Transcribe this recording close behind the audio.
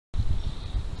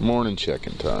Morning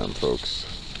check-in time, folks.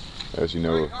 As you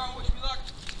know. Carl, wish me luck.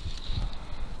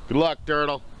 Good luck,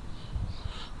 Turtle.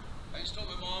 I just told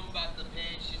my mom about the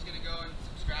page. She's gonna go and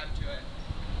subscribe to it.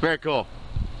 Very cool.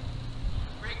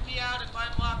 Break me out if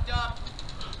I'm locked up.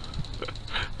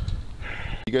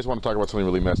 You guys want to talk about something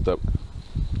really messed up?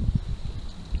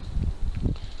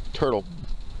 Turtle,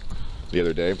 the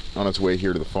other day, on its way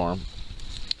here to the farm,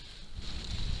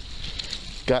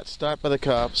 got stopped by the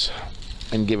cops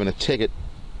and given a ticket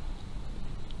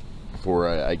for,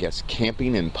 I guess,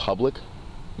 camping in public,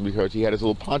 because he had his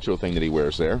little poncho thing that he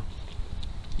wears there,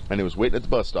 and he was waiting at the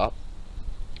bus stop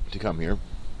to come here.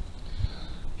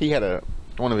 He had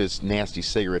one of his nasty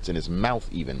cigarettes in his mouth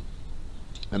even,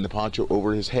 and the poncho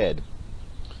over his head.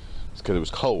 It's because it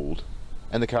was cold,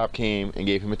 and the cop came and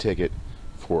gave him a ticket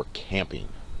for camping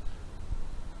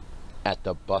at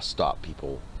the bus stop,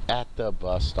 people. At the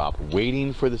bus stop,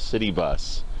 waiting for the city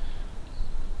bus,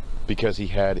 because he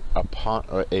had a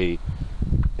poncho,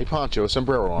 a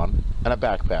sombrero on, and a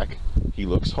backpack. He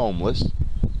looks homeless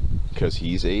because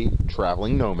he's a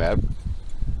traveling nomad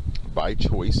by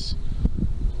choice,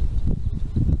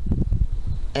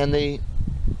 and they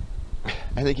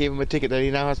gave him a ticket that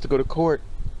he now has to go to court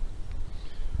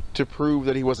to prove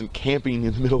that he wasn't camping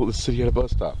in the middle of the city at a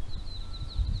bus stop.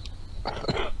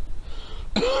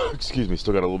 Excuse me,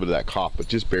 still got a little bit of that cough, but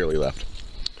just barely left.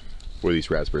 Boy, these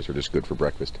raspberries are just good for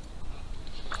breakfast.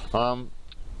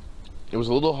 It was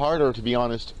a little harder, to be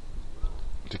honest,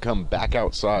 to come back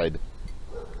outside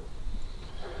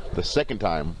the second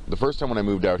time. The first time when I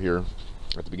moved out here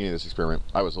at the beginning of this experiment,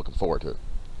 I was looking forward to it.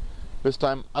 This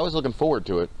time, I was looking forward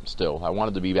to it still. I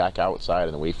wanted to be back outside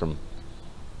and away from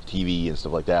TV and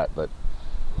stuff like that, but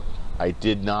I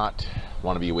did not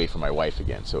want to be away from my wife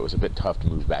again, so it was a bit tough to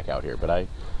move back out here, but I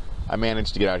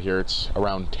managed to get out here. It's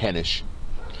around 10ish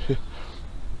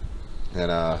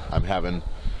and I'm having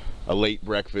a late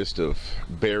breakfast of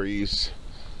berries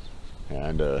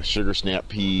and sugar snap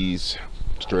peas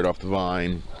straight off the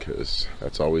vine, because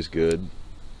that's always good.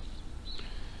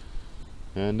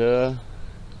 And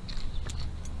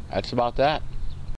that's about that.